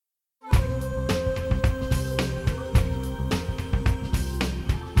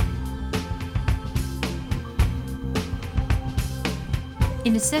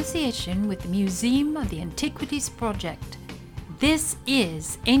In association with the Museum of the Antiquities Project, this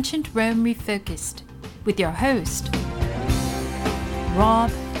is Ancient Rome Refocused with your host,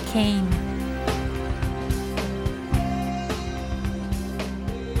 Rob Cain.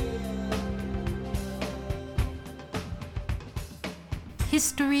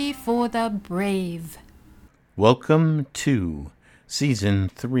 History for the Brave. Welcome to Season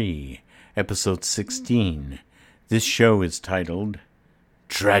 3, Episode 16. This show is titled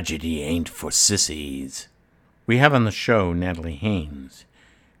Tragedy Ain't for Sissies. We have on the show Natalie Haynes.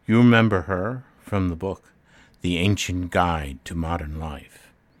 You remember her from the book The Ancient Guide to Modern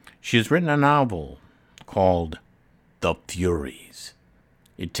Life. She has written a novel called The Furies.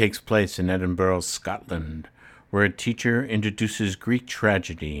 It takes place in Edinburgh, Scotland, where a teacher introduces Greek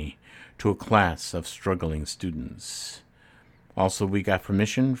tragedy to a class of struggling students. Also, we got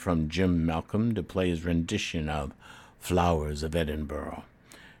permission from Jim Malcolm to play his rendition of Flowers of Edinburgh.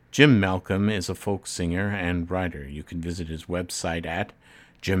 Jim Malcolm is a folk singer and writer. You can visit his website at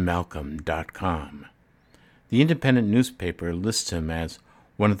jimmalcolm.com. The Independent newspaper lists him as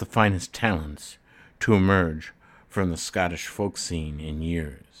one of the finest talents to emerge from the Scottish folk scene in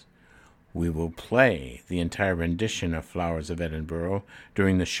years. We will play the entire rendition of Flowers of Edinburgh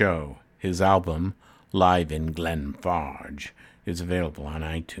during the show. His album, Live in Glenfarge, is available on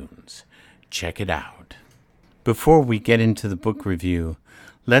iTunes. Check it out. Before we get into the book review,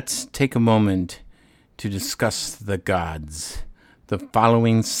 let's take a moment to discuss the gods. The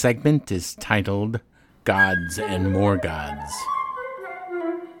following segment is titled Gods and More Gods.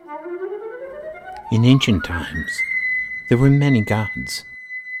 In ancient times, there were many gods.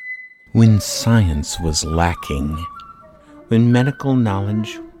 When science was lacking, when medical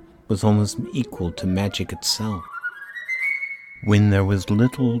knowledge was almost equal to magic itself, when there was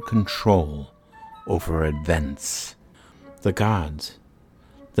little control over events, the gods,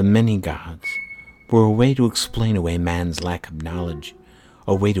 the many gods, were a way to explain away man's lack of knowledge,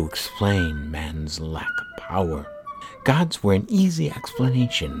 a way to explain man's lack of power. Gods were an easy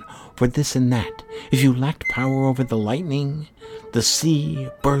explanation for this and that. If you lacked power over the lightning, the sea,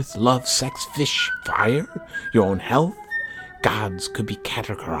 birth, love, sex, fish, fire, your own health, gods could be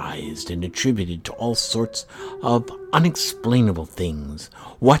categorized and attributed to all sorts of unexplainable things.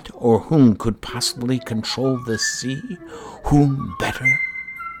 What or whom could possibly control the sea? Whom better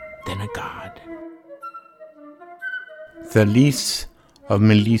than a god? Thales of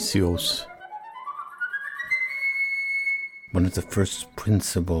Miletos, one of the first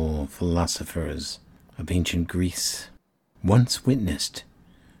principal philosophers of ancient Greece, once witnessed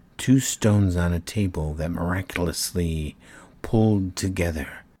two stones on a table that miraculously pulled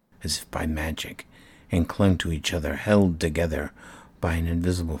together as if by magic and clung to each other, held together by an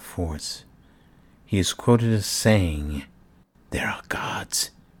invisible force. He is quoted as saying, "There are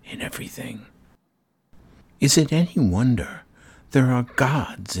gods in everything." Is it any wonder there are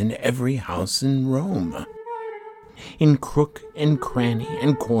gods in every house in Rome? In crook and cranny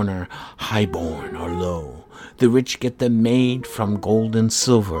and corner, highborn or low, the rich get them made from gold and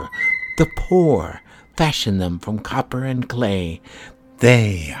silver, the poor fashion them from copper and clay.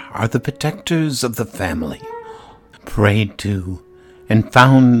 They are the protectors of the family, prayed to and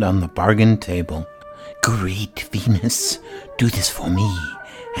found on the bargain table. Great Venus, do this for me,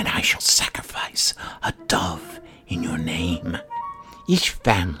 and I shall sacrifice a dove in your name. Each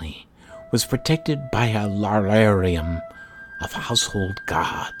family was protected by a lararium of household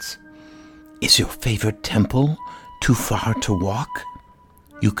gods. Is your favorite temple too far to walk?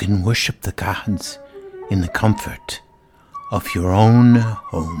 You can worship the gods in the comfort of your own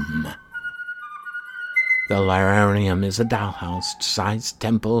home. The lararium is a dollhouse-sized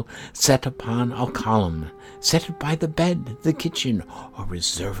temple set upon a column, set by the bed, the kitchen, or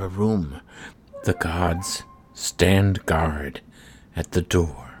reserve a room. The gods stand guard at the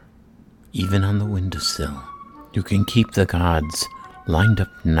door. Even on the windowsill, you can keep the gods lined up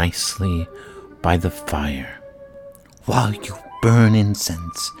nicely by the fire, while you burn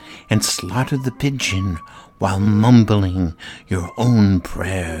incense and slaughter the pigeon while mumbling your own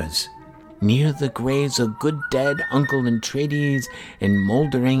prayers. Near the graves of good dead Uncle Atreides and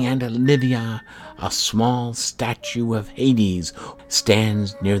Moldering and Olivia, a small statue of Hades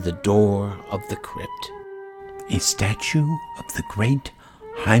stands near the door of the crypt. A statue of the great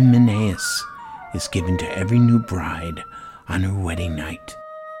Hymenaeus is given to every new bride on her wedding night.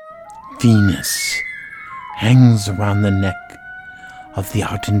 Venus hangs around the neck of the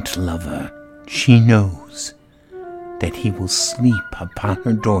ardent lover. She knows that he will sleep upon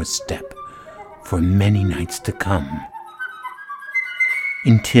her doorstep for many nights to come,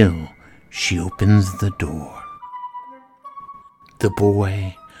 until she opens the door. The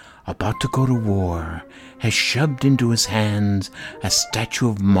boy, about to go to war, has shoved into his hands a statue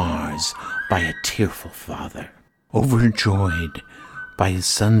of Mars by a tearful father, overjoyed by his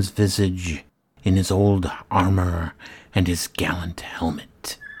son's visage in his old armor and his gallant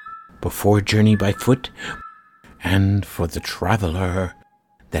helmet. Before a journey by foot, and for the traveler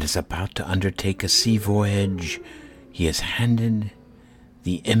that is about to undertake a sea voyage, he is handed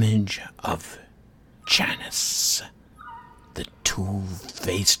the image of Janus, the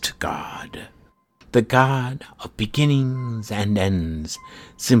two-faced god. The god of beginnings and ends,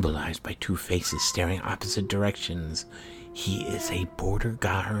 symbolized by two faces staring opposite directions. He is a border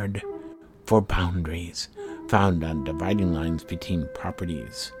guard for boundaries found on dividing lines between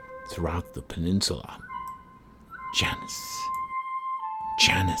properties throughout the peninsula.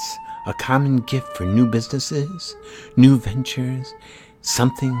 Janus, a common gift for new businesses, new ventures,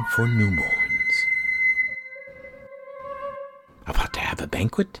 something for newborns. About to have a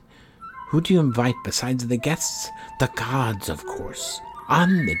banquet? Who do you invite besides the guests? The gods, of course.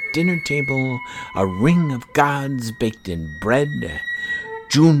 On the dinner table, a ring of gods baked in bread.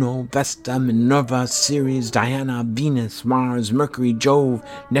 Juno, Vesta, Minerva, Ceres, Diana, Venus, Mars, Mercury, Jove,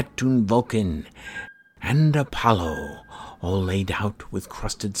 Neptune, Vulcan, and Apollo, all laid out with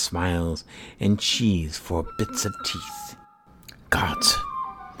crusted smiles and cheese for bits of teeth. Gods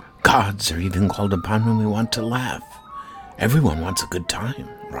are even called upon when we want to laugh. Everyone wants a good time,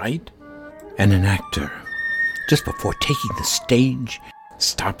 right? And an actor, just before taking the stage,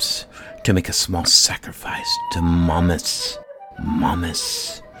 stops to make a small sacrifice to Momus.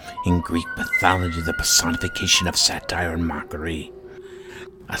 Momus, in Greek mythology, the personification of satire and mockery.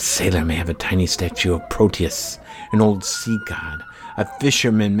 A sailor may have a tiny statue of Proteus, an old sea god. A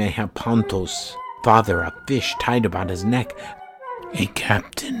fisherman may have Pontos, father, a fish tied about his neck. A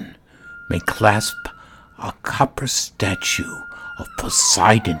captain may clasp a copper statue of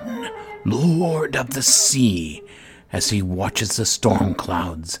Poseidon, lord of the sea, as he watches the storm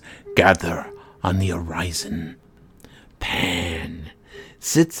clouds gather on the horizon. Pan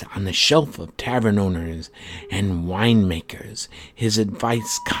sits on the shelf of tavern owners and winemakers, his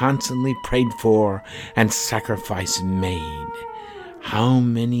advice constantly prayed for and sacrifice made. How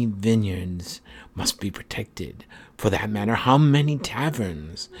many vineyards must be protected? For that matter, how many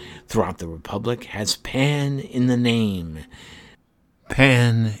taverns throughout the Republic has Pan in the name?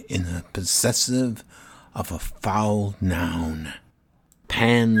 Pan in the possessive of a foul noun.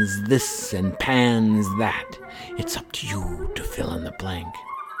 Pans this and pans that. It's up to you to fill in the blank.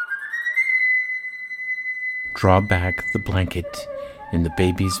 Draw back the blanket in the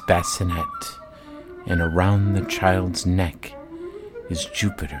baby's bassinet, and around the child's neck is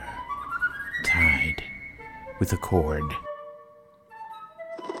Jupiter, tied with a cord.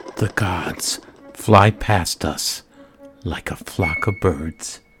 The gods fly past us like a flock of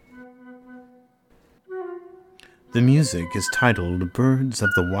birds. The music is titled Birds of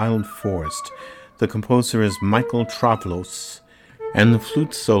the Wild Forest. The composer is Michael Travlos, and the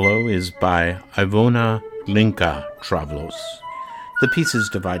flute solo is by Iwona Travlos. The piece is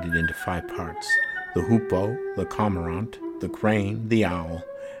divided into 5 parts: the hoopoe, the cormorant, the crane, the owl,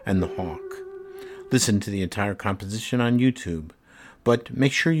 and the hawk. Listen to the entire composition on YouTube, but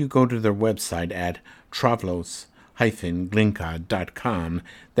make sure you go to their website at travlos-glinka.com.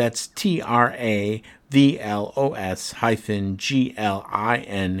 That's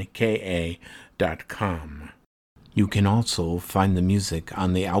TRAVLOS-GLINKA.com. You can also find the music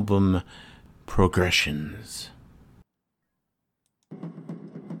on the album Progressions.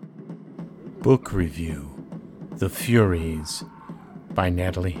 Book review: The Furies by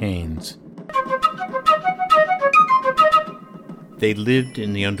Natalie Haynes. They lived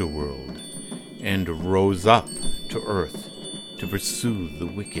in the underworld and rose up to earth to pursue the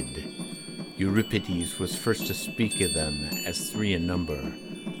wicked. Euripides was first to speak of them as 3 in number: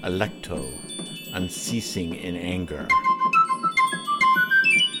 Alecto, unceasing in anger;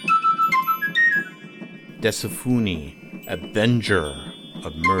 Desiphone, avenger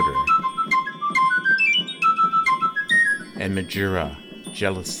of murder; and Megara,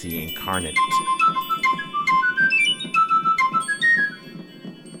 jealousy incarnate.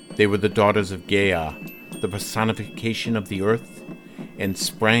 They were the daughters of Gaia, the personification of the earth, and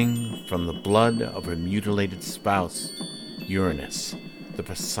sprang from the blood of her mutilated spouse, Uranus, the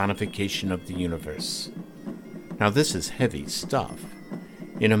personification of the universe. Now this is heavy stuff.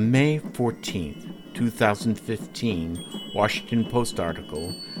 In a May 14th, 2015 Washington Post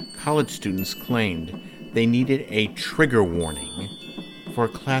article, college students claimed they needed a trigger warning for a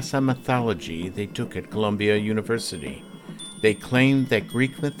class on mythology they took at Columbia University. They claimed that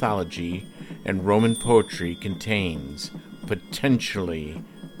Greek mythology and Roman poetry contains potentially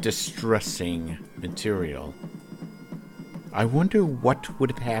distressing material. I wonder what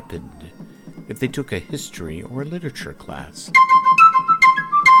would have happened if they took a history or literature class.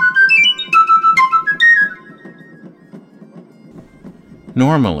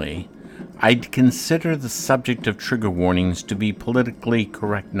 Normally, I'd consider the subject of trigger warnings to be politically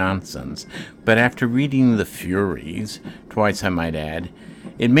correct nonsense, but after reading The Furies, twice I might add,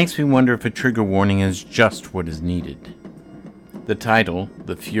 it makes me wonder if a trigger warning is just what is needed. The title,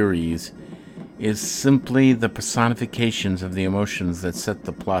 The Furies, is simply the personifications of the emotions that set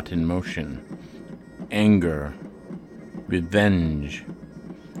the plot in motion. Anger, revenge,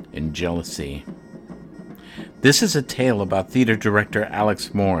 and jealousy. This is a tale about theater director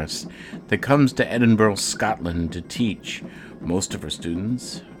Alex Morris that comes to Edinburgh, Scotland to teach. Most of her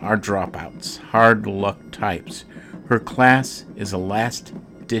students are dropouts, hard-luck types. Her class is a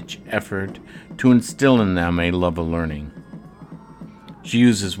last-ditch effort to instill in them a love of learning. She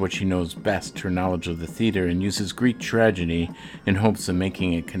uses what she knows best, her knowledge of the theater, and uses Greek tragedy in hopes of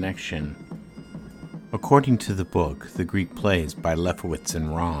making a connection. According to the book, The Greek Plays by Lefowitz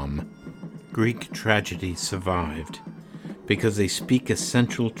and Rom, Greek tragedy survived because they speak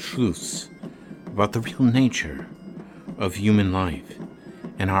essential truths about the real nature of human life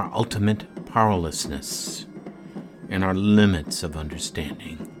and our ultimate powerlessness and our limits of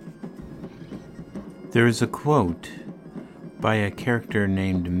understanding. There is a quote by a character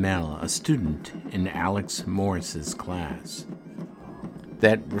named Mel, a student in Alex Morris's class,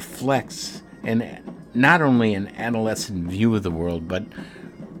 that reflects not only an adolescent view of the world, but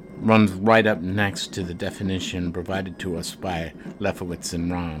runs right up next to the definition provided to us by Lefowitz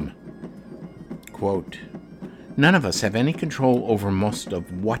and Rom. Quote, "None of us have any control over most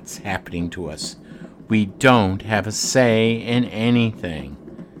of what's happening to us. We don't have a say in anything."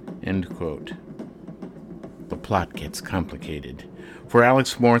 End quote. The plot gets complicated, for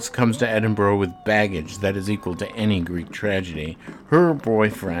Alex Morris comes to Edinburgh with baggage that is equal to any Greek tragedy. Her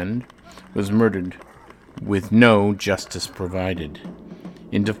boyfriend was murdered with no justice provided.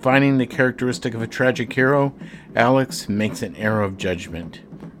 In defining the characteristic of a tragic hero, Alex makes an error of judgment.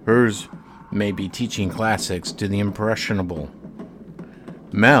 Hers may be teaching classics to the impressionable.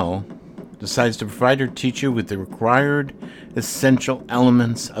 Mel decides to provide her teacher with the required essential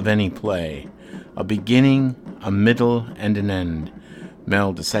elements of any play: a beginning, a middle, and an end.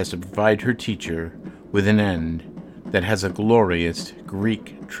 Mel decides to provide her teacher with an end that has a glorious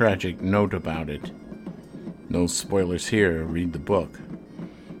Greek tragic note about it. No spoilers here, read the book.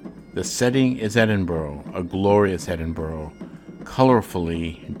 The setting is Edinburgh, a glorious Edinburgh,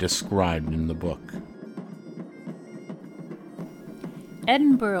 colorfully described in the book.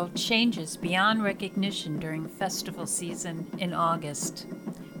 Edinburgh changes beyond recognition during festival season in August,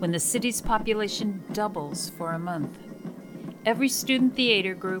 when the city's population doubles for a month. Every student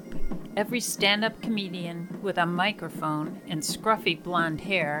theater group, every stand-up comedian with a microphone and scruffy blonde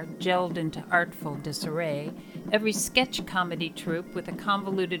hair gelled into artful disarray, every sketch comedy troupe with a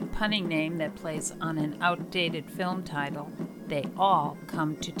convoluted punning name that plays on an outdated film title, they all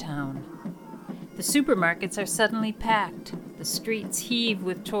come to town. The supermarkets are suddenly packed, the streets heave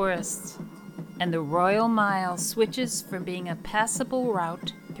with tourists, and the Royal Mile switches from being a passable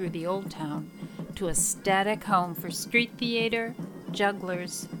route through the old town to a static home for street theater,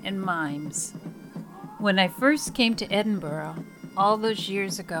 jugglers, and mimes. When I first came to Edinburgh, all those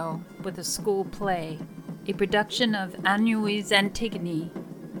years ago, with a school play, a production of Anouilh's Antigone,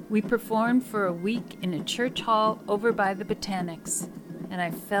 we performed for a week in a church hall over by the Botanics, and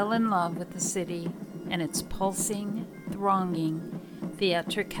I fell in love with the city and its pulsing, thronging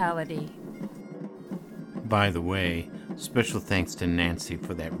theatricality. By the way, special thanks to Nancy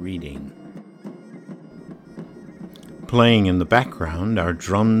for that reading. Playing in the background are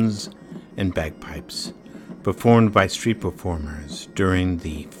drums and bagpipes, performed by street performers during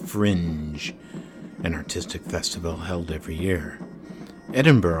the Fringe, an artistic festival held every year.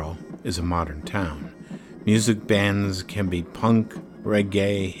 Edinburgh is a modern town. Music bands can be punk,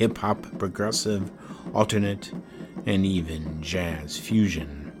 reggae, hip-hop, progressive, alternate, and even jazz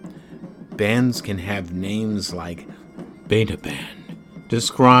fusion. Bands can have names like Beta Band,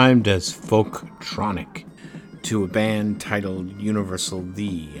 described as folktronic, to a band titled Universal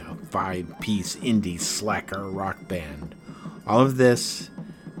V, a 5-piece indie slacker rock band. All of this,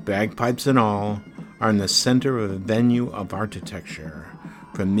 bagpipes and all, are in the center of a venue of architecture,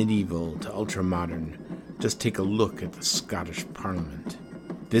 from medieval to ultramodern. Just take a look at the Scottish Parliament.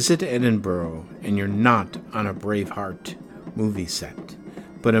 Visit Edinburgh and you're not on a Braveheart movie set,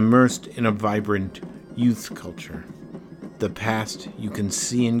 but immersed in a vibrant youth culture. The past you can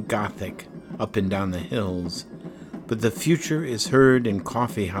see in Gothic up and down the hills, but the future is heard in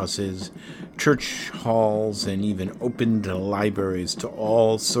coffee houses, church halls, and even opened libraries to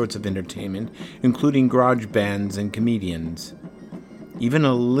all sorts of entertainment, including garage bands and comedians. Even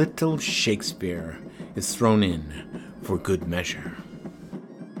a little Shakespeare is thrown in for good measure.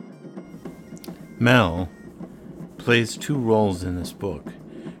 Mel plays two roles in this book.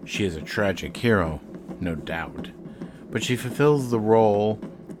 She is a tragic hero, no doubt, but she fulfills the role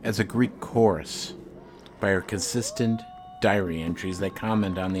as a Greek chorus by her consistent diary entries that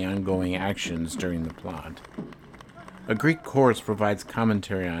comment on the ongoing actions during the plot. A Greek chorus provides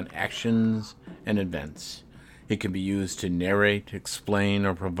commentary on actions and events. It can be used to narrate, explain,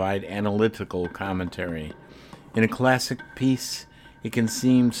 or provide analytical commentary. In a classic piece, it can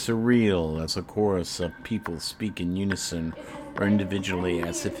seem surreal as a chorus of people speak in unison or individually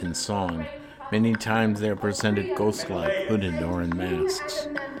as if in song. Many times they are presented ghost-like, hooded, or in masks.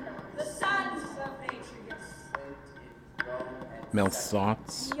 Mel's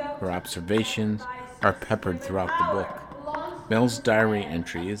thoughts, her observations, are peppered throughout the book. Mel's diary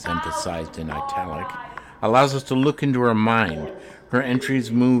entries, emphasized in italic, allows us to look into her mind. Her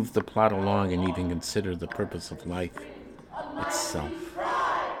entries move the plot along and even consider the purpose of life itself.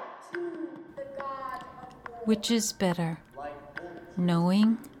 Which is better,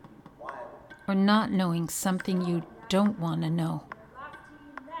 knowing or not knowing something you don't want to know?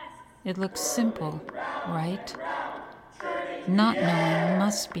 It looks simple, right? Not knowing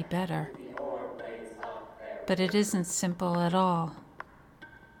must be better. But it isn't simple at all.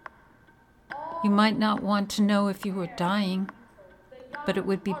 You might not want to know if you were dying, but it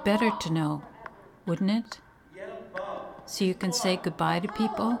would be better to know, wouldn't it? So you can say goodbye to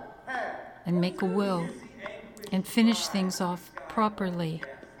people and make a will and finish things off properly.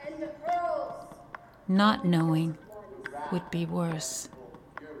 Not knowing would be worse.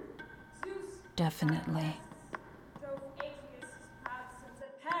 Definitely.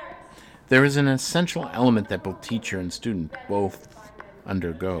 There is an essential element that both teacher and student both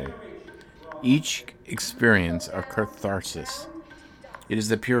undergo. Each experience a catharsis. It is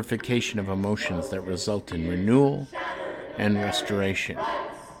the purification of emotions that result in renewal and restoration.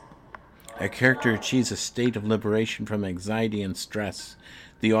 A character achieves a state of liberation from anxiety and stress.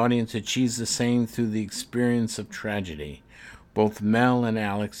 The audience achieves the same through the experience of tragedy. Both Mel and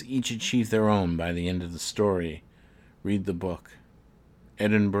Alex each achieve their own by the end of the story. Read the book.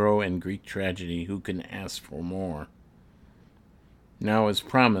 Edinburgh and Greek Tragedy, who can ask for more? Now, as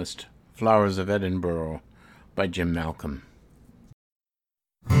promised, Flowers of Edinburgh by Jim Malcolm.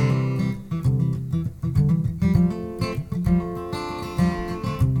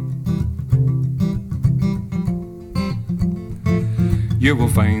 You will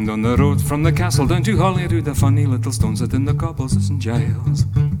find on the road from the castle down to Holyrood the funny little stones that in the cobbles is St. Giles.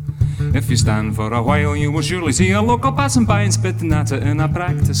 If you stand for a while, you will surely see a local passing by and spitting at it in a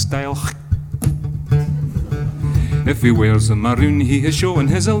practice style. If he wears a maroon, he is showing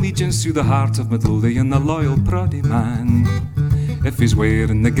his allegiance to the heart of Midlothian, the loyal proddy man. If he's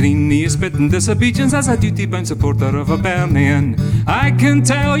wearing the green, he is spitting disobedience as a duty-bound supporter of Hibernian. I can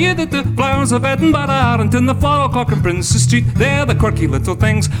tell you that the Flowers of Edinburgh aren't in the floral cock and Princess Street. They're the quirky little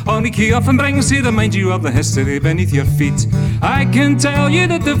things only key often brings to remind you of the history beneath your feet. I can tell you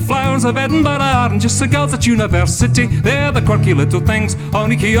that the Flowers of Edinburgh aren't just the girls at university. They're the quirky little things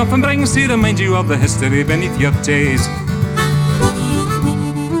only key often brings to remind you of the history beneath your days.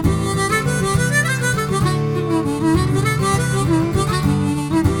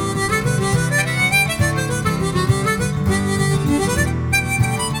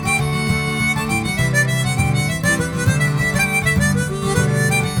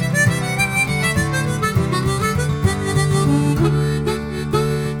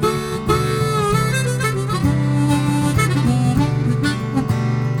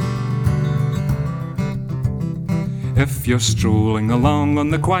 If you're strolling along on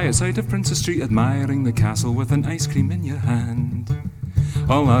the quiet side of Princess Street, admiring the castle with an ice cream in your hand,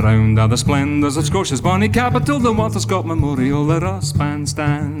 all around are the splendours of Scotia's bonny capital, the Walter Scott Memorial, the Ross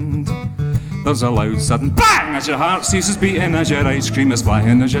Bandstand. There's a loud sudden bang as your heart ceases beating, as your ice cream is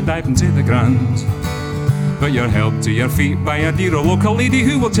flying, as you dive into the ground. But you're held to your feet by a dear old local lady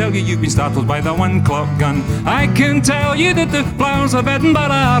who will tell you you've been startled by the 1 o'clock gun. I can tell you that the Flowers of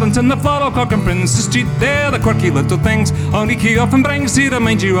Edinburgh aren't in the floral cock and Princess Street. They're the quirky little things only key often brings to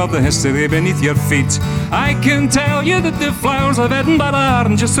remind you of the history beneath your feet. I can tell you that the Flowers of Edinburgh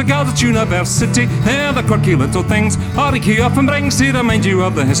aren't just the girls at university. They're the quirky little things only key often brings to remind you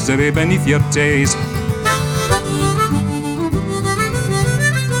of the history beneath your days.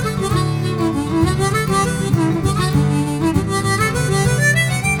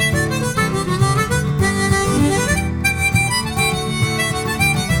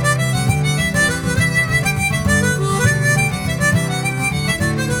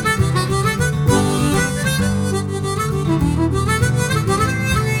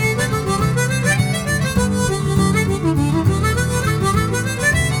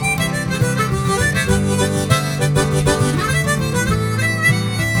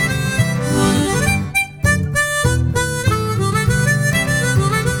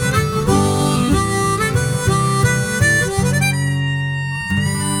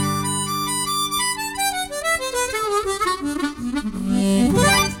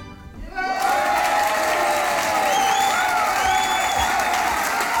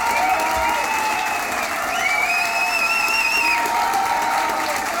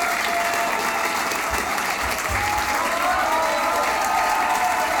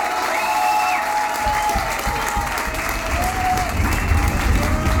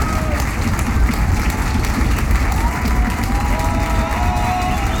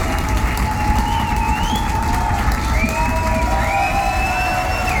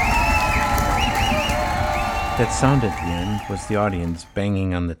 That sound at the end was the audience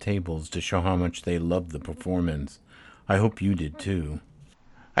banging on the tables to show how much they loved the performance. I hope you did too.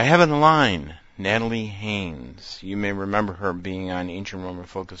 I have in line Natalie Haynes. You may remember her being on Ancient Roman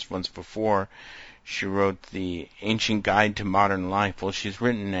Focus once before. She wrote The Ancient Guide to Modern Life. Well, she's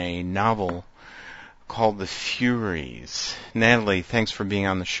written a novel called The Furies. Natalie, thanks for being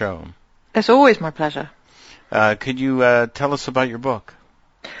on the show. It's always my pleasure. Could you tell us about your book?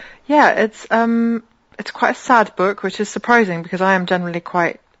 Yeah, it's quite a sad book, which is surprising because I am generally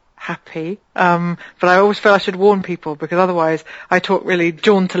quite happy. But I always feel I should warn people because otherwise I talk really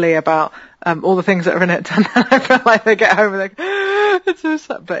jauntily about all the things that are in it, and then I feel like they get home and like, it's so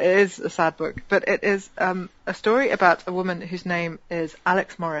sad. But it is a sad book. But it is a story about a woman whose name is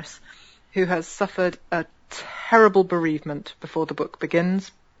Alex Morris, who has suffered a terrible bereavement before the book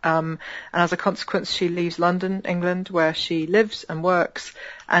begins. And as a consequence, she leaves London, England, where she lives and works,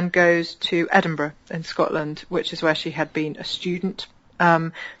 and goes to Edinburgh in Scotland, which is where she had been a student.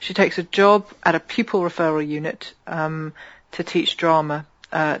 She takes a job at a pupil referral unit to teach drama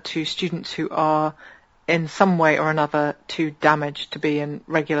to students who are in some way or another too damaged to be in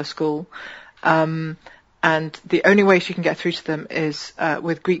regular school. And the only way she can get through to them is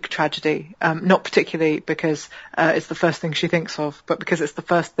with Greek tragedy, not particularly because it's the first thing she thinks of, but because it's the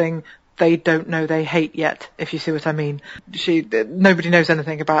first thing they don't know they hate yet, if you see what I mean. Nobody knows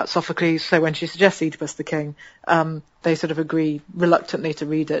anything about Sophocles, so when she suggests Oedipus the King, they sort of agree reluctantly to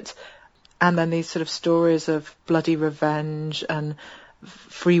read it. And then these sort of stories of bloody revenge and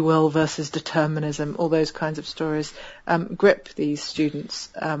free will versus determinism, all those kinds of stories grip these students,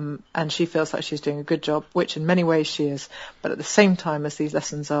 and she feels like she's doing a good job, which in many ways she is. But at the same time as these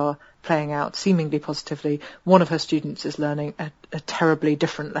lessons are playing out seemingly positively, one of her students is learning a terribly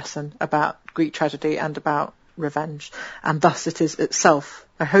different lesson about Greek tragedy and about revenge, and thus it is itself,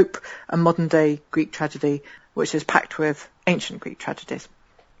 I hope, a modern day Greek tragedy which is packed with ancient Greek tragedies.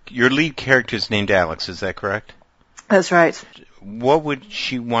 Your lead character is named Alex, is that correct? That's right. What would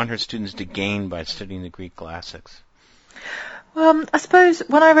she want her students to gain by studying the Greek classics? I suppose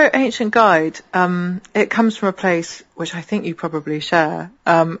when I wrote Ancient Guide, it comes from a place which I think you probably share,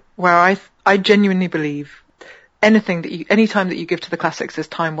 where I genuinely believe any time that you give to the classics is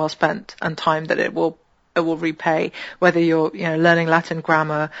time well spent and time that it will repay, whether you're learning Latin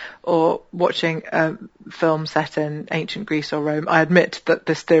grammar or watching a film set in ancient Greece or Rome. I admit that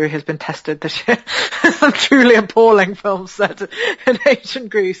this theory has been tested this year. Some truly appalling films set in ancient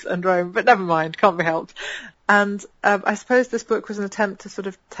Greece and Rome, but never mind, can't be helped. And I suppose this book was an attempt to sort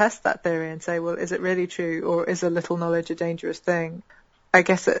of test that theory and say, well, is it really true, or is a little knowledge a dangerous thing? I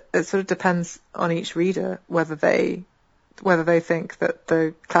guess it sort of depends on each reader whether they think that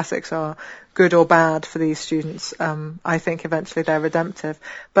the classics are good or bad for these students. I think eventually they're redemptive.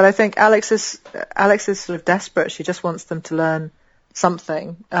 But I think Alex is sort of desperate. She just wants them to learn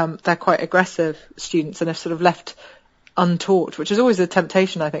something. They're quite aggressive students, and if sort of left untaught, which is always a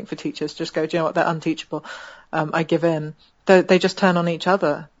temptation, I think, for teachers, just go, do you know what, they're unteachable. I give in. They just turn on each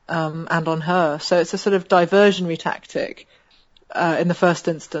other and on her. So it's a sort of diversionary tactic in the first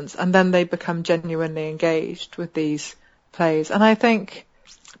instance, and then they become genuinely engaged with these plays. And I think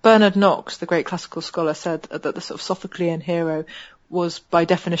Bernard Knox, the great classical scholar, said that the sort of Sophoclean hero was by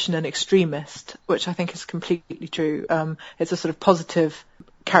definition an extremist, which I think is completely true. It's a sort of positive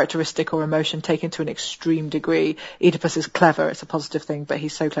characteristic or emotion taken to an extreme degree. Oedipus is clever, it's a positive thing, but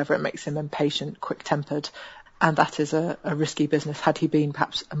he's so clever it makes him impatient, quick-tempered, and that is a risky business. Had he been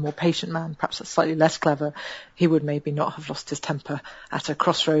perhaps a more patient man, perhaps slightly less clever, he would maybe not have lost his temper at a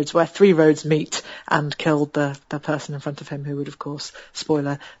crossroads where three roads meet and killed the person in front of him, who would, of course,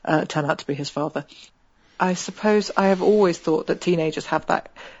 spoiler, turn out to be his father. I suppose I have always thought that teenagers have that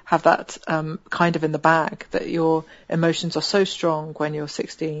kind of in the bag, that your emotions are so strong when you're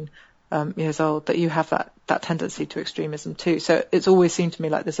 16 years old that you have that tendency to extremism too. So it's always seemed to me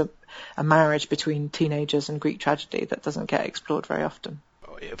like there's a marriage between teenagers and Greek tragedy that doesn't get explored very often.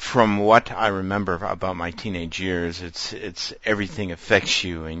 From what I remember about my teenage years, it's everything affects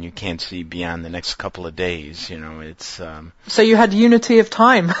you, and you can't see beyond the next couple of days. It's. So you had unity of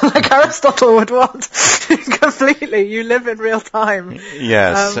time, like Aristotle would want. Completely, you live in real time.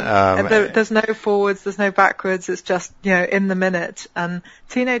 Yes. There's no forwards, there's no backwards. It's just in the minute. And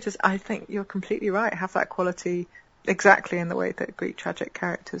teenagers, I think you're completely right, have that quality exactly in the way that Greek tragic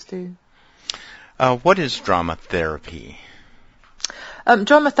characters do. What is drama therapy?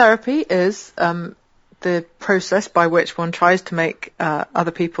 Drama therapy is the process by which one tries to make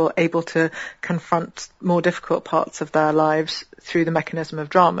other people able to confront more difficult parts of their lives through the mechanism of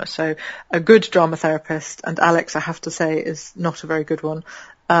drama. So a good drama therapist, and Alex, I have to say, is not a very good one,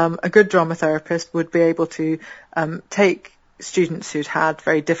 a good drama therapist would be able to take students who'd had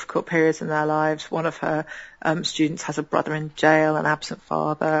very difficult periods in their lives. One of her students has a brother in jail, an absent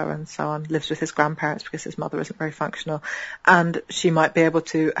father, and so on, lives with his grandparents because his mother isn't very functional. And she might be able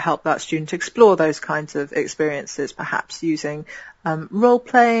to help that student explore those kinds of experiences, perhaps using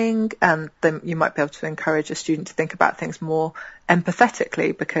role-playing, and then you might be able to encourage a student to think about things more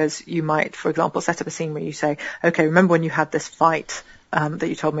empathetically, because you might, for example, set up a scene where you say, okay, remember when you had this fight that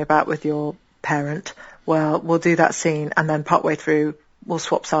you told me about with your parent? Well, we'll do that scene, and then partway through we'll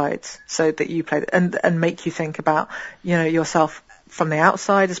swap sides so that you play and make you think about, you know, yourself from the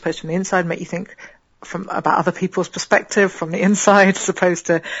outside as opposed to from the inside, make you think about other people's perspective from the inside as opposed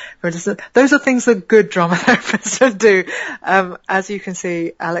to, for instance, those are things that good drama therapists would do. As you can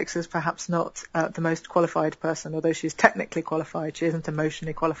see, Alex is perhaps not the most qualified person, although she's technically qualified. She isn't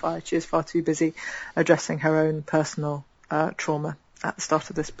emotionally qualified. She is far too busy addressing her own personal trauma at the start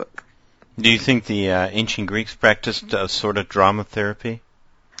of this book. Do you think the ancient Greeks practiced a sort of drama therapy?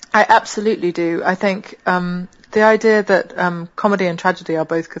 I absolutely do. I think the idea that comedy and tragedy are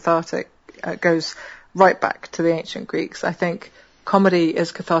both cathartic goes right back to the ancient Greeks. I think comedy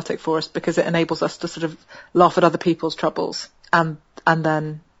is cathartic for us because it enables us to sort of laugh at other people's troubles and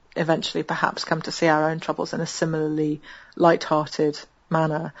then eventually perhaps come to see our own troubles in a similarly light-hearted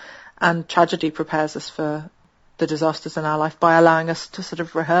manner. And tragedy prepares us for the disasters in our life by allowing us to sort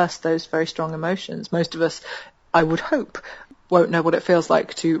of rehearse those very strong emotions. Most of us, I would hope, won't know what it feels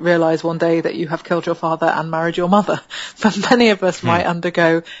like to realise one day that you have killed your father and married your mother. But many of us might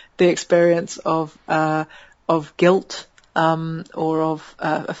undergo the experience of guilt, or of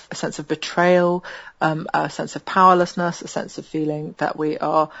a sense of betrayal, a sense of powerlessness, a sense of feeling that we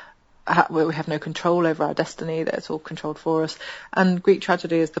have no control over our destiny, that it's all controlled for us. And Greek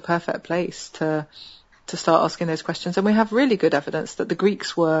tragedy is the perfect place to start asking those questions. And we have really good evidence that the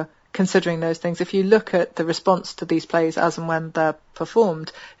Greeks were considering those things. If you look at the response to these plays as and when they're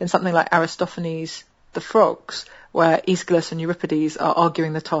performed, in something like Aristophanes' The Frogs, where Aeschylus and Euripides are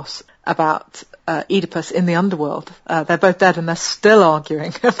arguing the toss about Oedipus in the underworld. They're both dead and they're still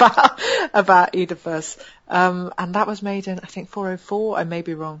arguing about Oedipus. And that was made in, I think, 404. I may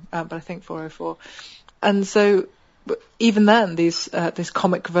be wrong, but I think 404. And so even then, this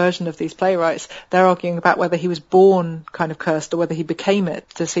comic version of these playwrights, they're arguing about whether he was born kind of cursed or whether he became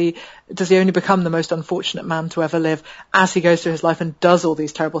it. Does he only become the most unfortunate man to ever live as he goes through his life and does all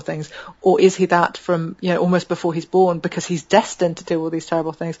these terrible things? Or is he that from, almost before he's born because he's destined to do all these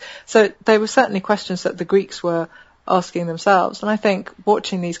terrible things? So they were certainly questions that the Greeks were asking themselves. And I think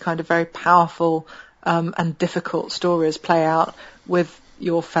watching these kind of very powerful and difficult stories play out with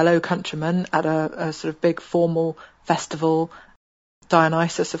your fellow countrymen at a sort of big formal festival.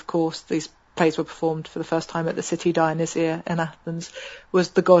 Dionysus, of course, these plays were performed for the first time at the city Dionysia in Athens, was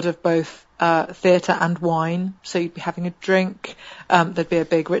the god of both theatre and wine. So you'd be having a drink, there'd be a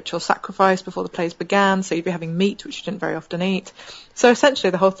big ritual sacrifice before the plays began, so you'd be having meat, which you didn't very often eat. So essentially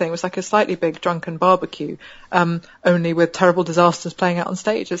the whole thing was like a slightly big drunken barbecue, only with terrible disasters playing out on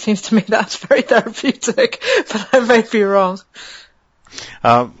stage. It seems to me that's very therapeutic, but I may be wrong.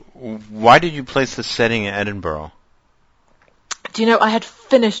 Why did you place the setting in Edinburgh? Do you know, I had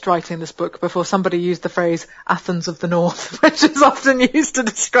finished writing this book before somebody used the phrase Athens of the North, which is often used to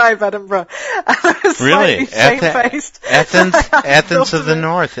describe Edinburgh. Really? Shamefaced. Athens of the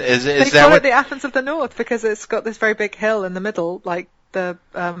North. Is they that call what? it the Athens of the North because it's got this very big hill in the middle, like the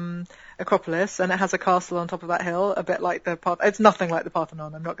Acropolis, and it has a castle on top of that hill, a bit like the it's nothing like the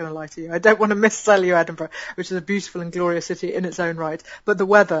Parthenon, I'm not going to lie to you. I don't want to missell you Edinburgh, which is a beautiful and glorious city in its own right, but the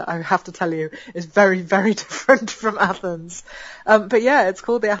weather, I have to tell you, is very, very different from Athens. But yeah, it's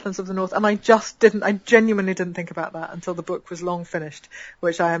called the Athens of the North, and I genuinely didn't think about that until the book was long finished,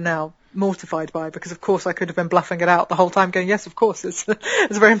 which I am now mortified by, because of course I could have been bluffing it out the whole time going, yes, of course, it's a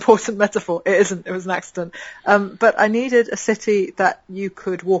very important metaphor. It isn't, it was an accident. But I needed a city that you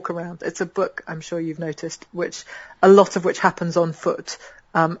could walk around. It's a book, I'm sure you've noticed, a lot of which happens on foot.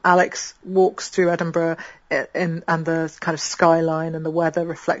 Alex walks through Edinburgh and the kind of skyline and the weather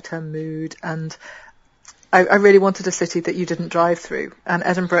reflect her mood, and I really wanted a city that you didn't drive through. And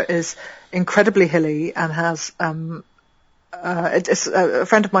Edinburgh is incredibly hilly and has a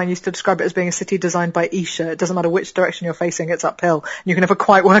friend of mine used to describe it as being a city designed by Isha. It doesn't matter which direction you're facing, it's uphill. You can never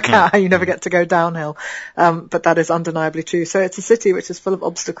quite work out how you never get to go downhill. But that is undeniably true. So it's a city which is full of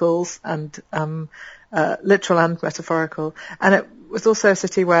obstacles and literal and metaphorical. And it was also a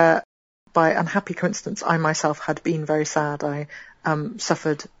city where by unhappy coincidence, I myself had been very sad. I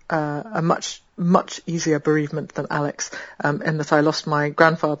suffered a much easier bereavement than Alex, in that I lost my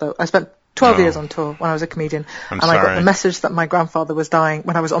grandfather. I spent 12 years on tour when I was a comedian, and I got the message that my grandfather was dying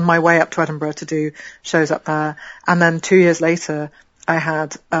when I was on my way up to Edinburgh to do shows up there. And then 2 years later, I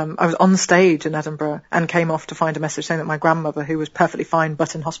was on stage in Edinburgh and came off to find a message saying that my grandmother, who was perfectly fine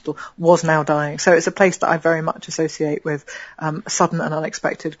but in hospital, was now dying. So it's a place that I very much associate with sudden and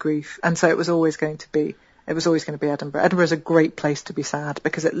unexpected grief. And so it was always going to be Edinburgh. Edinburgh is a great place to be sad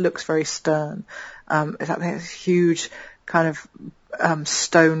because it looks very stern. It's like there's huge kind of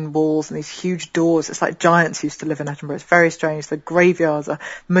stone walls and these huge doors. It's like giants used to live in Edinburgh. It's very strange. The graveyards are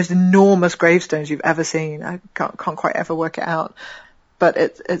the most enormous gravestones you've ever seen. I can't quite ever work it out. But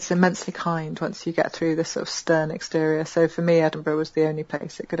it's immensely kind once you get through this sort of stern exterior. So for me, Edinburgh was the only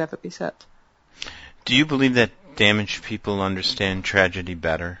place it could ever be set. Do you believe that damaged people understand tragedy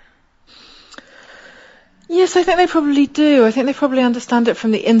better? Yes, I think they probably do. I think they probably understand it from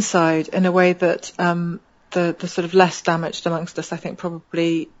the inside in a way that the sort of less damaged amongst us, I think,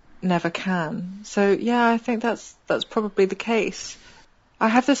 probably never can. So yeah, I think that's probably the case. I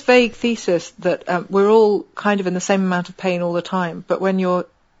have this vague thesis that we're all kind of in the same amount of pain all the time, but when you're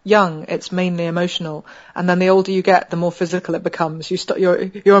young, it's mainly emotional, and then the older you get, the more physical it becomes. Your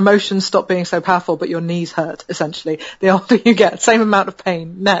emotions stop being so powerful, but your knees hurt, essentially. The older you get, same amount of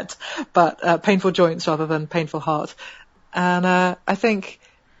pain, net, but painful joints rather than painful heart. And I think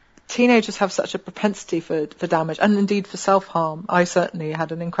teenagers have such a propensity for damage, and indeed for self-harm. I certainly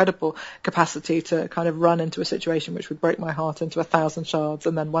had an incredible capacity to kind of run into a situation which would break my heart into 1,000 shards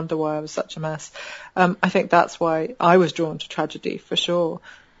and then wonder why I was such a mess. I think that's why I was drawn to tragedy, for sure.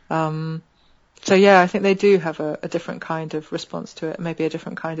 So yeah, I think they do have a different kind of response to it, maybe a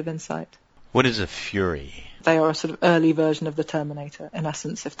different kind of insight. What is a Fury? They are a sort of early version of the Terminator, in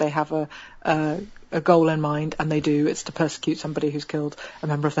essence. If they have a goal in mind, and they do, it's to persecute somebody who's killed a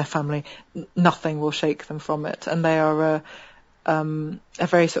member of their family, nothing will shake them from it. And they are a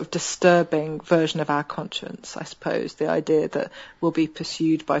very sort of disturbing version of our conscience, I suppose. The idea that we'll be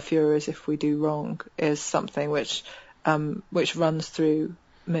pursued by Furies if we do wrong is something which runs through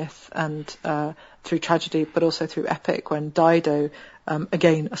myth and through tragedy, but also through epic. When Dido,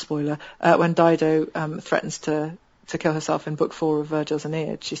 again a spoiler, when Dido threatens to kill herself in book 4 of Virgil's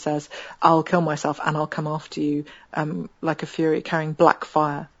Aeneid, she says, "I'll kill myself and I'll come after you like a fury carrying black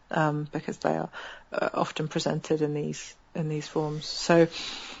fire," because they are often presented in these forms. So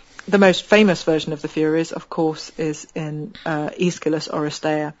the most famous version of the Furies, of course, is in Aeschylus'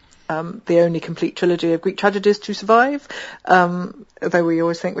 Oresteia. The only complete trilogy of Greek tragedies to survive, though we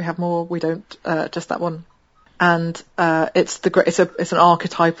always think we have more, we don't, just that one. And it's an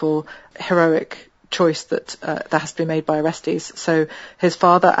archetypal heroic choice that has to be made by Orestes. So his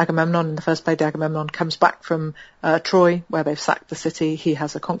father, Agamemnon, in the first play, Agamemnon comes back from Troy, where they've sacked the city. He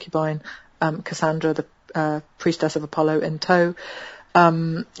has a concubine, Cassandra, the priestess of Apollo, in tow.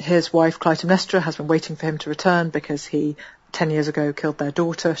 His wife, Clytemnestra, has been waiting for him to return because he 10 years ago killed their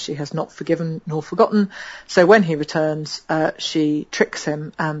daughter. She has not forgiven nor forgotten. So when he returns, she tricks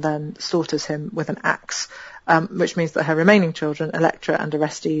him and then slaughters him with an axe, which means that her remaining children, Electra and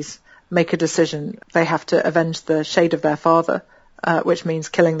Orestes, make a decision. They have to avenge the shade of their father, which means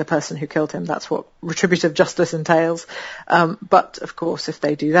killing the person who killed him. That's what retributive justice entails. But, of course, if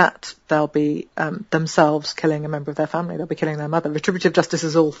they do that, they'll be themselves killing a member of their family. They'll be killing their mother. Retributive justice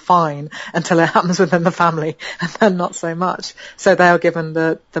is all fine until it happens within the family, and then not so much. So they are given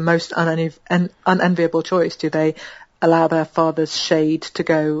the most unenviable choice. Do they allow their father's shade to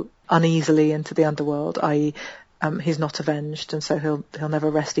go uneasily into the underworld, i.e., he's not avenged, and so he'll never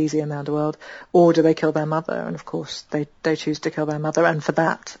rest easy in the underworld, or do they kill their mother? And of course they choose to kill their mother, and for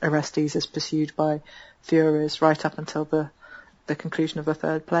that Orestes is pursued by Furies right up until the conclusion of the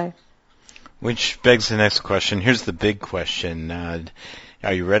third play. Which begs the next question. Here's the big question.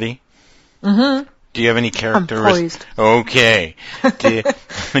 Are you ready? Mm-hmm. Do you have any characteristics? I'm poised. Okay.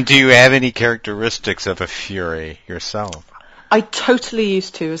 Do you have any characteristics of a Fury yourself? I totally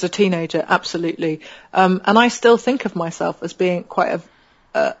used to as a teenager, absolutely. And I still think of myself as being quite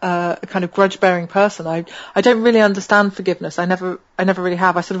a kind of grudge-bearing person. I don't really understand forgiveness. I never really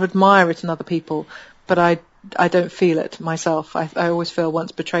have. I sort of admire it in other people, but I don't feel it myself. I always feel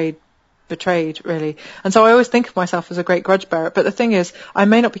once betrayed betrayed, really. And so I always think of myself as a great grudge bearer. But the thing is, I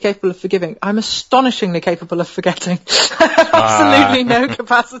may not be capable of forgiving. I'm astonishingly capable of forgetting. I have absolutely no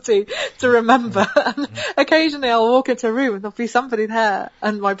capacity to remember. And occasionally I'll walk into a room and there'll be somebody there,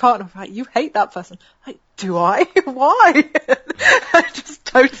 and my partner will be like, "You hate that person." Like, do I? Why? I just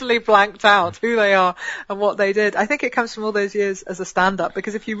totally blanked out who they are and what they did. I think it comes from all those years as a stand-up,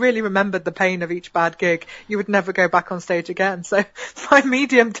 because if you really remembered the pain of each bad gig, you would never go back on stage again. So my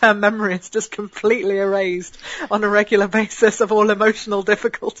medium-term memory is just completely erased on a regular basis of all emotional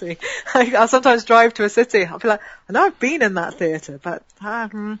difficulty. I'll sometimes drive to a city, I'll be like, I know I've been in that theatre, but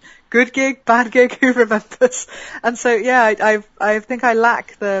good gig, bad gig, who remembers? And so, yeah, I think I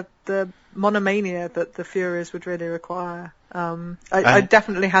lack the monomania that the Furies would really require. I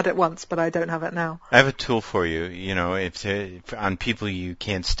definitely had it once, but I don't have it now. I have a tool for you. You know, if on people you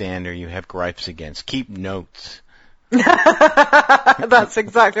can't stand or you have gripes against, keep notes. That's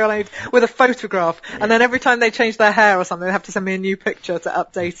exactly what I need, with a photograph. Yeah. And then every time they change their hair or something, they have to send me a new picture to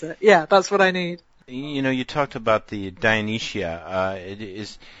update it. Yeah, that's what I need. You know, you talked about the Dionysia. It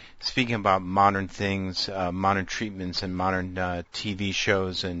is speaking about modern things, modern treatments, and modern TV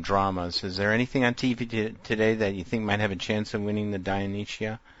shows and dramas. Is there anything on TV today that you think might have a chance of winning the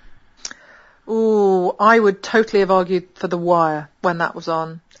Dionysia? Ooh, I would totally have argued for The Wire when that was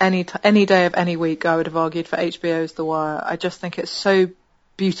on. Any day of any week, I would have argued for HBO's The Wire. I just think it's so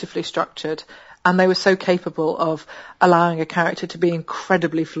beautifully structured, and they were so capable of allowing a character to be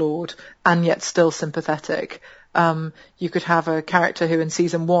incredibly flawed and yet still sympathetic. You could have a character who in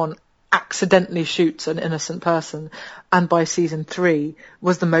season 1 accidentally shoots an innocent person, and by season 3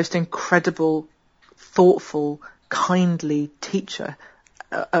 was the most incredible, thoughtful, kindly teacher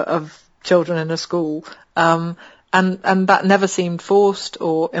of children in a school. And that never seemed forced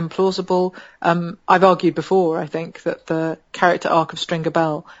or implausible. I've argued before, I think, that the character arc of Stringer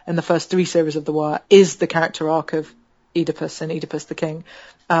Bell in the first 3 series of The Wire is the character arc of Oedipus in Oedipus the King.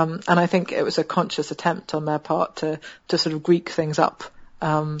 And I think it was a conscious attempt on their part to sort of Greek things up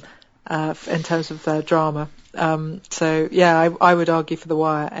in terms of their drama. So, yeah, I would argue for The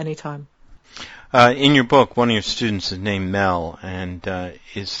Wire anytime. In your book, one of your students is named Mel, and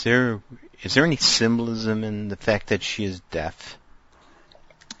is there any symbolism in the fact that she is deaf?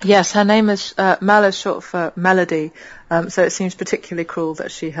 Yes, her name is Mel is short for Melody, so it seems particularly cruel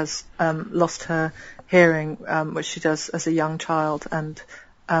that she has lost her hearing, which she does as a young child. And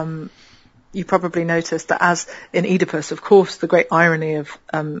you probably noticed that, as in Oedipus, of course, the great irony of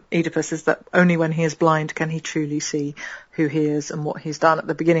Oedipus is that only when he is blind can he truly see who he is and what he's done. At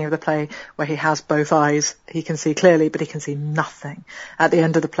the beginning of the play, where he has both eyes, he can see clearly, but he can see nothing. At the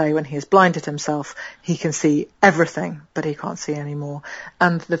end of the play, when he is blinded himself, he can see everything, but he can't see anymore.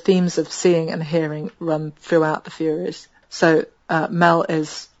 And the themes of seeing and hearing run throughout the Furies. So Mel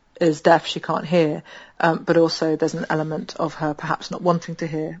is deaf, she can't hear, but also there's an element of her perhaps not wanting to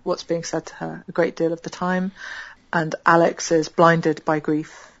hear what's being said to her a great deal of the time. And Alex is blinded by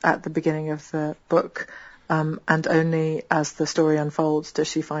grief at the beginning of the book, and only as the story unfolds does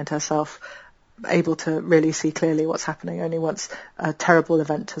she find herself able to really see clearly what's happening. Only once a terrible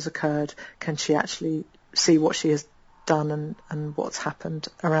event has occurred can she actually see what she has done and what's happened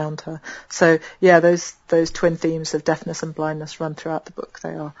around her. So yeah, those twin themes of deafness and blindness run throughout the book.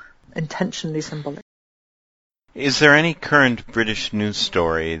 They are intentionally symbolic. Is there any current British news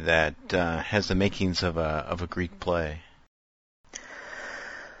story that has the makings of a Greek play?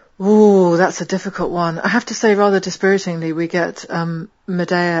 Ooh, that's a difficult one. I have to say, rather dispiritingly, we get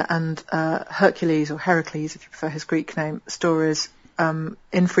Medea and Hercules, or Heracles, if you prefer his Greek name, stories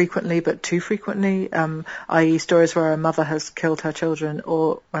infrequently, but too frequently, i.e. stories where a mother has killed her children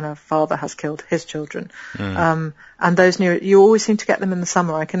or when a father has killed his children. And those you always seem to get them in the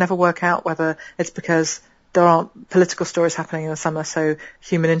summer. I can never work out whether it's because there aren't political stories happening in the summer, so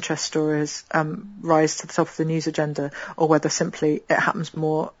human interest stories rise to the top of the news agenda, or whether simply it happens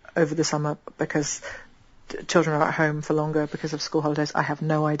more over the summer because children are at home for longer because of school holidays. I have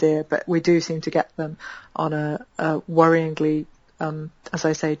no idea, but we do seem to get them on a worryingly, as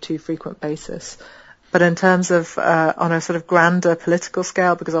I say, too frequent basis. But in terms of on a sort of grander political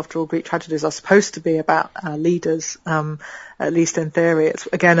scale, because after all, Greek tragedies are supposed to be about leaders, at least in theory, it's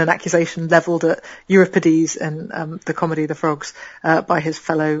again an accusation levelled at Euripides in the comedy The Frogs by his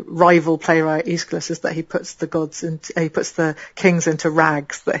fellow rival playwright Aeschylus, is that he puts the kings into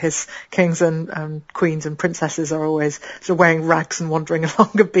rags, that his kings and queens and princesses are always sort of wearing rags and wandering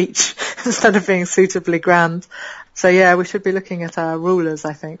along a beach instead of being suitably grand. So yeah, we should be looking at our rulers,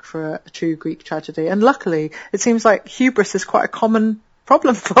 I think, for a true Greek tragedy. And luckily, it seems like hubris is quite a common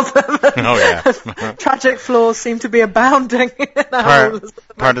problem for them. Oh, yeah. Tragic flaws seem to be abounding in our rulers.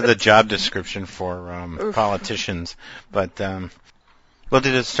 Part of the job description for politicians. But, well,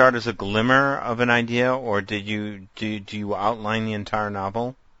 did it start as a glimmer of an idea, or do you outline the entire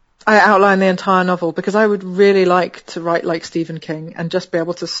novel? I outlined the entire novel because I would really like to write like Stephen King and just be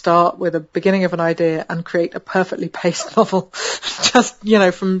able to start with a beginning of an idea and create a perfectly paced novel. Just,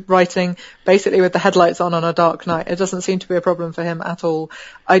 from writing basically with the headlights on a dark night. It doesn't seem to be a problem for him at all.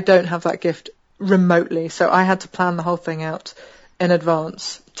 I don't have that gift remotely, so I had to plan the whole thing out in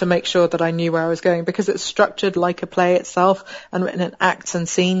advance to make sure that I knew where I was going, because it's structured like a play itself and written in acts and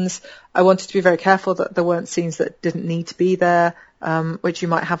scenes. I wanted to be very careful that there weren't scenes that didn't need to be there, which you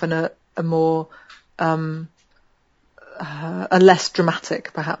might have in a more a less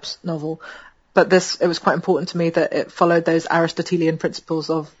dramatic, perhaps, novel. But it was quite important to me that it followed those Aristotelian principles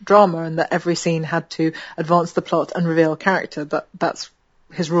of drama, and that every scene had to advance the plot and reveal character. That's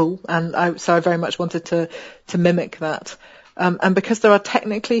his rule, and so I very much wanted to mimic that. And because there are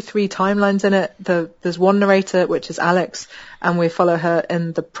technically 3 timelines in it, there's one narrator, which is Alex, and we follow her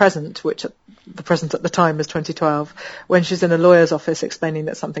in the present, which the present at the time is 2012, when she's in a lawyer's office explaining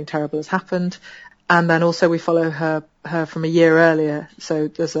that something terrible has happened. And then also we follow her from a year earlier. So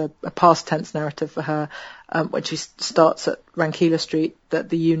there's a past tense narrative for her, when she starts at Rankeela Street, that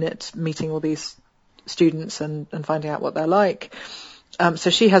the unit, meeting all these students and finding out what they're like.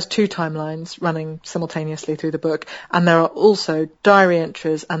 So she has 2 timelines running simultaneously through the book, and there are also diary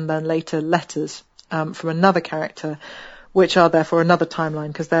entries and then later letters from another character, which are therefore another timeline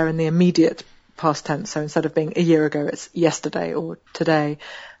because they're in the immediate past tense. So instead of being a year ago, it's yesterday or today.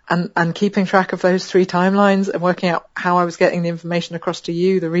 And keeping track of those 3 timelines and working out how I was getting the information across to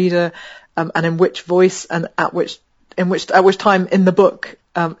you, the reader, and in which voice and at which time in the book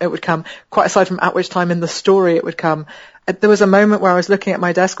it would come, quite aside from at which time in the story it would come. There was a moment where I was looking at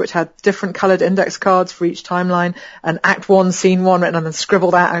my desk which had different coloured index cards for each timeline, and Act 1, Scene 1 written and then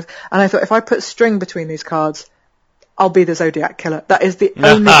scribbled out. And I thought, if I put string between these cards, I'll be the Zodiac Killer. That is the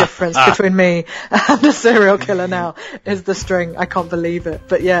only difference between me and the serial killer now, is the string. I can't believe it.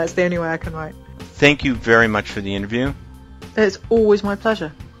 But yeah, it's the only way I can write. Thank you very much for the interview. It's always my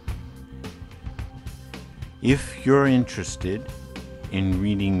pleasure. If you're interested in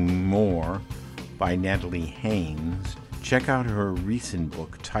reading more by Natalie Haynes, check out her recent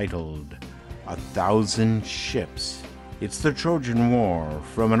book titled 1,000 Ships. It's the Trojan War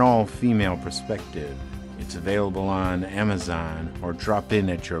from an all-female perspective. It's available on Amazon or drop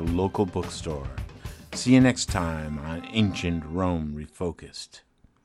in at your local bookstore. See you next time on Ancient Rome Refocused.